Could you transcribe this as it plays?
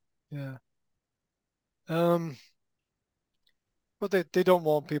Yeah. Um, but they don't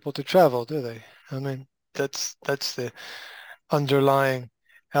want people to travel, do they? I mean, that's the underlying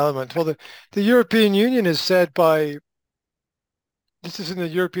element. Well, the European Union is said by, this is in the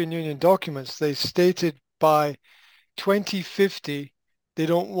European Union documents, they stated by 2050 they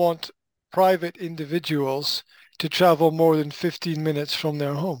don't want private individuals to travel more than 15 minutes from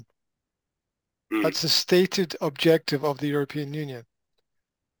their home. Mm. That's the stated objective of the European Union.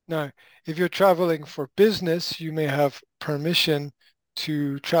 Now, if you're traveling for business, you may have permission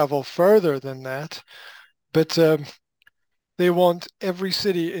to travel further than that, but they want every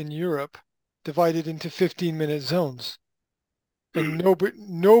city in Europe divided into 15-minute zones. And Mm.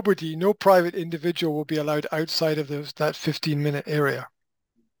 nobody, no private individual will be allowed outside of that 15-minute area.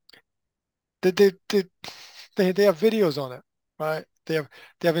 They, they, they, they have videos on it, right? They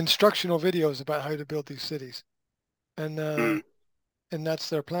have instructional videos about how to build these cities, and uh, Mm. and that's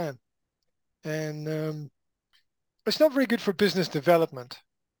their plan. And it's not very good for business development.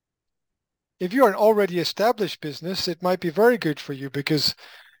 If you're an already established business, it might be very good for you because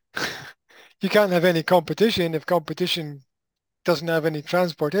you can't have any competition if competition doesn't have any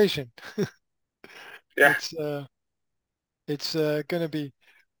transportation. Yeah. It's uh, it's going to be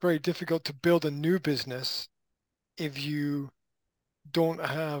very difficult to build a new business if you don't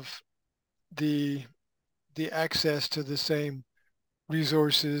have the the access to the same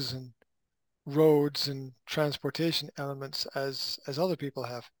resources and roads and transportation elements as other people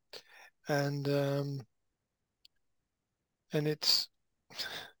have. And and it's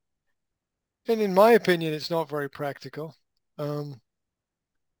and in my opinion, it's not very practical. Um,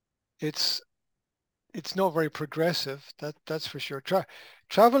 it's it's not very progressive. That's for sure.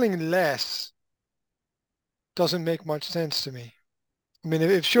 Traveling less doesn't make much sense to me. I mean,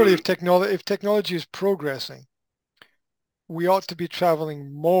 if surely Mm. if technology is progressing, we ought to be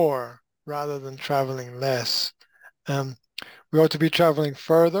traveling more rather than traveling less. Um, we ought to be traveling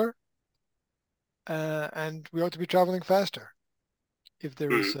further, and we ought to be traveling faster if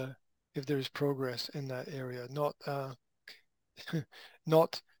there Mm. is if there is progress in that area, not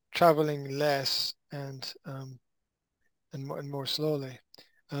not traveling less and more slowly.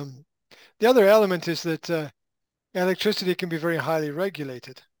 Um, the other element is that electricity can be very highly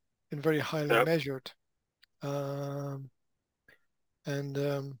regulated and very highly Yep. measured, um, and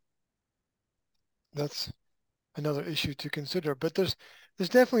that's another issue to consider. But there's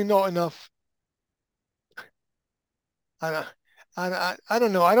definitely not enough. I, I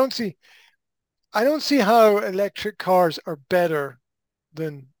don't know. I don't see how electric cars are better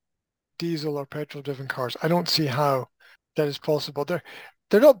than diesel or petrol driven cars. I don't see how that is possible. They're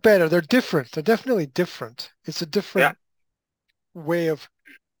not better. They're different. They're definitely different. It's a Yeah. different way of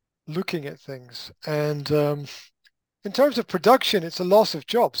looking at things. And in terms of production, it's a loss of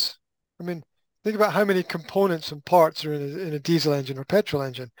jobs. I mean, think about how many components and parts are in a diesel engine or petrol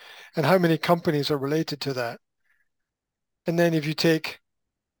engine, and how many companies are related to that. And then if you take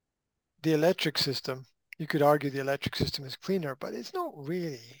the electric system, you could argue the electric system is cleaner, but it's not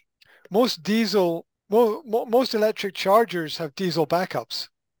really. Most electric chargers have diesel backups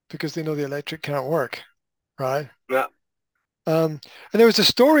because they know the electric can't work, right? Yeah. And there was a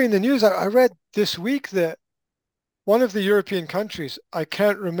story in the news I read this week that one of the European countries, I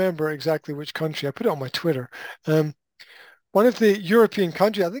can't remember exactly which country, I put it on my Twitter. Um, one of the European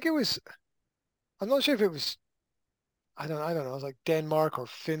countries, I think it was, I'm not sure if it was, I don't know, it was like Denmark or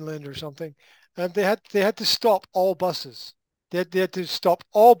Finland or something. And they had to stop all buses. They had to stop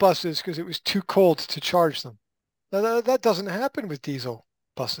all buses because it was too cold to charge them. Now, that doesn't happen with diesel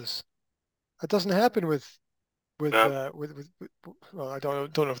buses. That doesn't happen Yeah. with well, I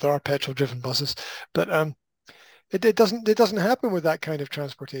don't know if there are petrol driven buses, but it doesn't happen with that kind of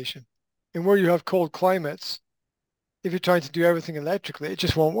transportation. And where you have cold climates, if you're trying to do everything electrically, it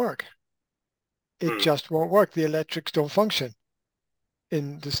just won't work. It Mm. just won't work. The electrics don't function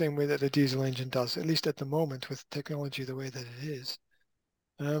in the same way that a diesel engine does, at least at the moment with technology the way that it is.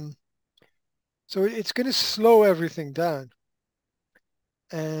 Um, so it's going to slow everything down.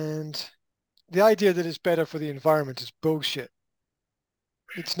 And the idea that it's better for the environment is bullshit.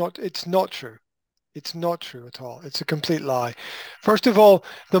 It's not true. It's not true at all. It's a complete lie. First of all,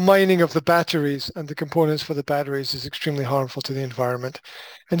 the mining of the batteries and the components for the batteries is extremely harmful to the environment.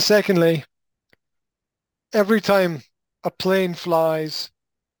 And secondly, every time a plane flies,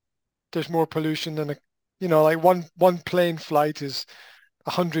 there's more pollution than like one plane flight is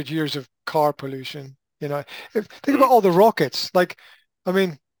 100 years of car pollution. Think Mm. about all the rockets. Like, I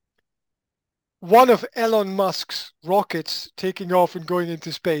mean, one of Elon Musk's rockets taking off and going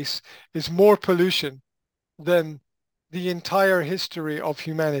into space is more pollution than the entire history of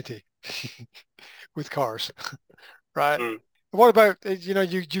humanity with cars, right? Mm. What about,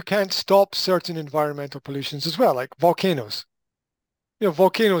 you can't stop certain environmental pollutions as well, like volcanoes.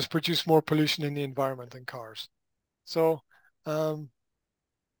 Volcanoes produce more pollution in the environment than cars. So um,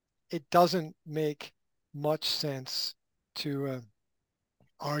 it doesn't make much sense to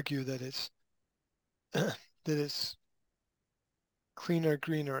argue that that it's cleaner,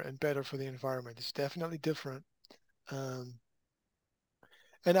 greener, and better for the environment. It's definitely different. Um,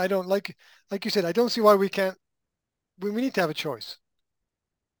 and I don't like you said, I don't see why we can't. We need to have a choice.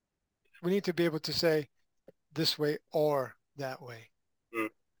 We need to be able to say this way or that way. Mm.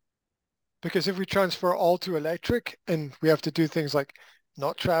 Because if we transfer all to electric and we have to do things like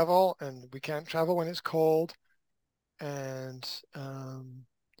not travel and we can't travel when it's cold and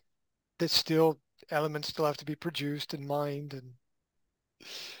there's still elements still have to be produced and mined and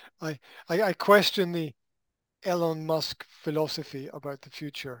I, I question the Elon Musk philosophy about the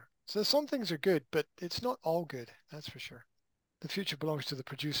future. So some things are good, but it's not all good. That's for sure. The future belongs to the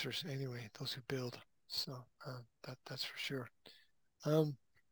producers anyway, those who build. So that's for sure.